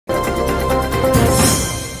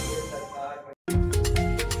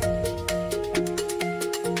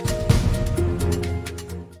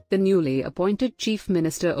newly appointed Chief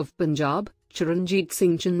Minister of Punjab, Charanjit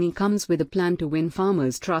Singh Channi, comes with a plan to win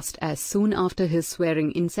farmers' trust as soon after his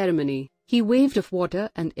swearing-in ceremony, he waived off water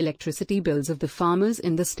and electricity bills of the farmers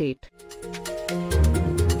in the state.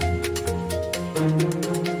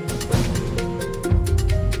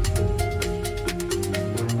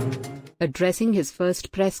 Addressing his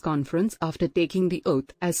first press conference after taking the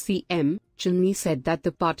oath as CM, Channi said that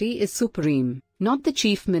the party is supreme, not the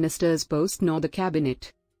Chief Minister's post nor the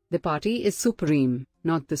cabinet. The party is supreme,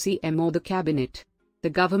 not the CM or the cabinet. The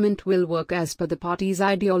government will work as per the party's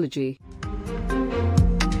ideology.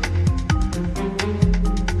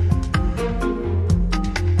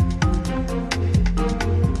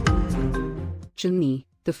 Channi,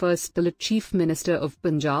 the first Dalit Chief Minister of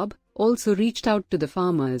Punjab, also reached out to the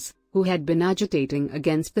farmers, who had been agitating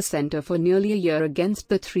against the centre for nearly a year against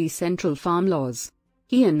the 3 central farm laws.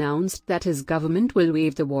 He announced that his government will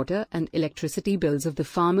waive the water and electricity bills of the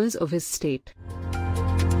farmers of his state.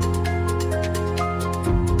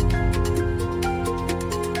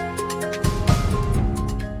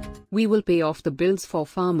 We will pay off the bills for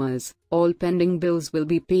farmers. All pending bills will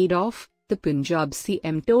be paid off, the Punjab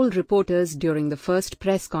CM told reporters during the first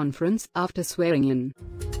press conference after swearing in.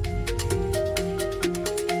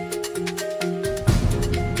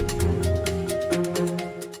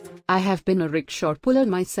 I have been a rickshaw puller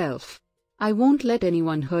myself. I won't let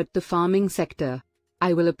anyone hurt the farming sector.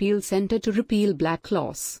 I will appeal centre to repeal black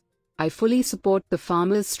laws. I fully support the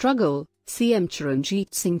farmers' struggle, CM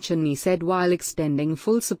Charanjit Singh Channi said while extending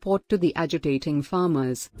full support to the agitating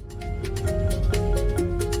farmers.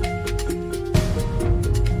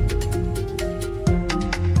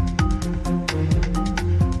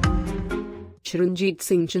 Charanjit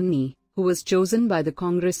Singh Channi, who was chosen by the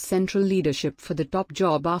Congress central leadership for the top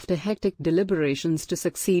job after hectic deliberations to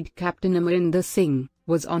succeed Captain Amarinder Singh,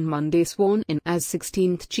 was on Monday sworn in as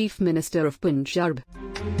 16th Chief Minister of Punjab.